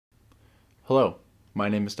Hello, my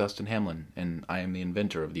name is Dustin Hamlin, and I am the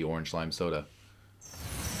inventor of the orange lime soda.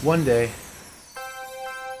 One day,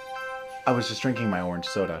 I was just drinking my orange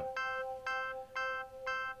soda,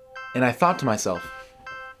 and I thought to myself,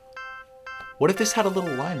 what if this had a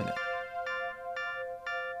little lime in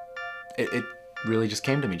it? It really just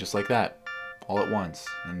came to me just like that, all at once.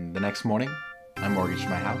 And the next morning, I mortgaged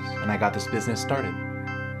my house, and I got this business started.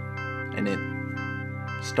 And it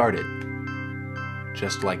started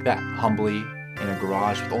just like that, humbly, in a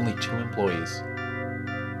garage with only 2 employees.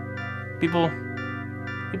 People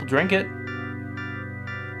drink it.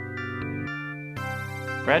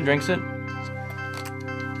 Brad drinks it.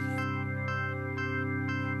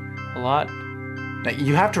 A lot. Now,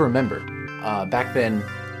 you have to remember, back then,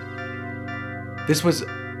 this was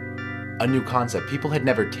a new concept. People had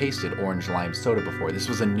never tasted orange lime soda before. This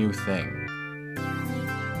was a new thing.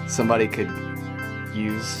 Somebody could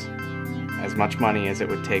use as much money as it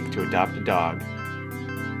would take to adopt a dog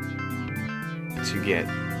to get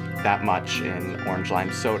that much in orange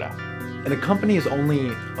lime soda. And a company is only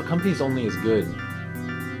as good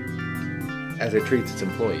as it treats its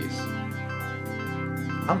employees.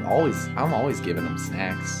 I'm always giving them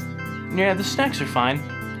snacks. Yeah, the snacks are fine.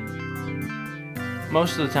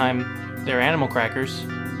 Most of the time, they're animal crackers.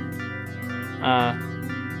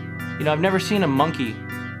 I've never seen a monkey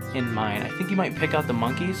in mine. I think you might pick out the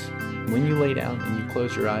monkeys. When you lay down and you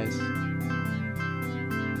close your eyes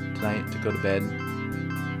tonight to go to bed,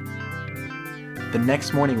 the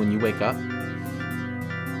next morning when you wake up,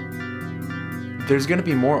 there's gonna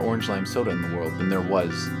be more orange lime soda in the world than there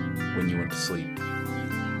was when you went to sleep.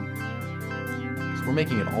 So we're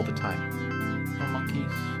making it all the time. More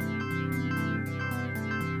monkeys.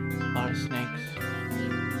 A lot of snakes.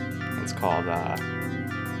 It's called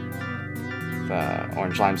the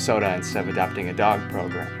orange lime soda instead of adopting a dog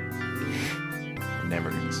program. Never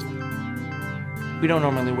gonna stop. We don't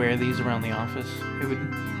normally wear these around the office. It would,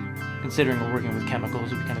 considering we're working with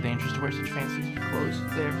chemicals, it would be kind of dangerous to wear such fancy clothes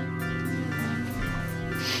there.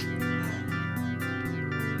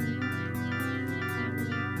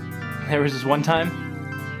 There was this one time,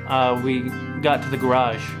 we got to the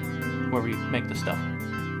garage where we make the stuff.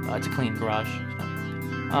 It's a clean garage.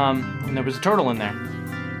 And there was a turtle in there.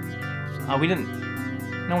 We didn't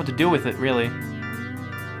know what to do with it, really.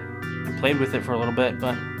 I played with it for a little bit,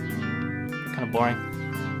 but kind of boring.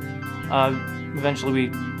 Eventually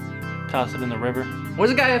we tossed it in the river. What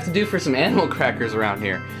does a guy have to do for some animal crackers around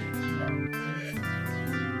here?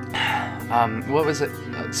 What was it?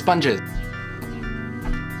 Sponges.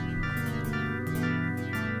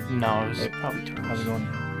 No, it was probably turtles. How's it going?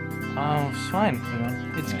 Oh, it's fine.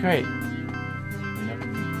 It's great.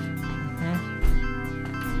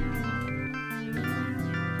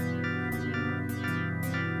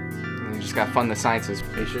 You just gotta fund the sciences.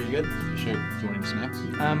 Are you sure you're good? You sure? Do you want any snacks?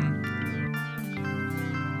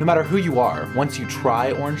 No matter who you are, once you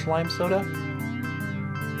try orange lime soda,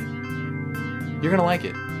 you're gonna like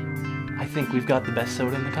it. I think we've got the best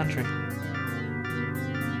soda in the country.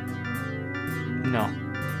 No.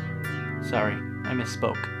 Sorry, I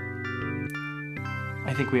misspoke.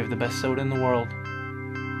 I think we have the best soda in the world.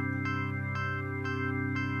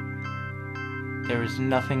 There is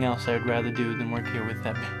nothing else I would rather do than work here with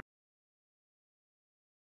them.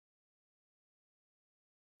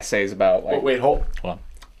 Essays about like. Oh, wait, hold on.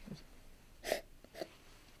 Okay,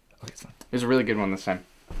 it's fine. It was a really good one this time.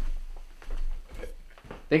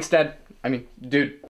 Thanks, Dad. I mean, dude.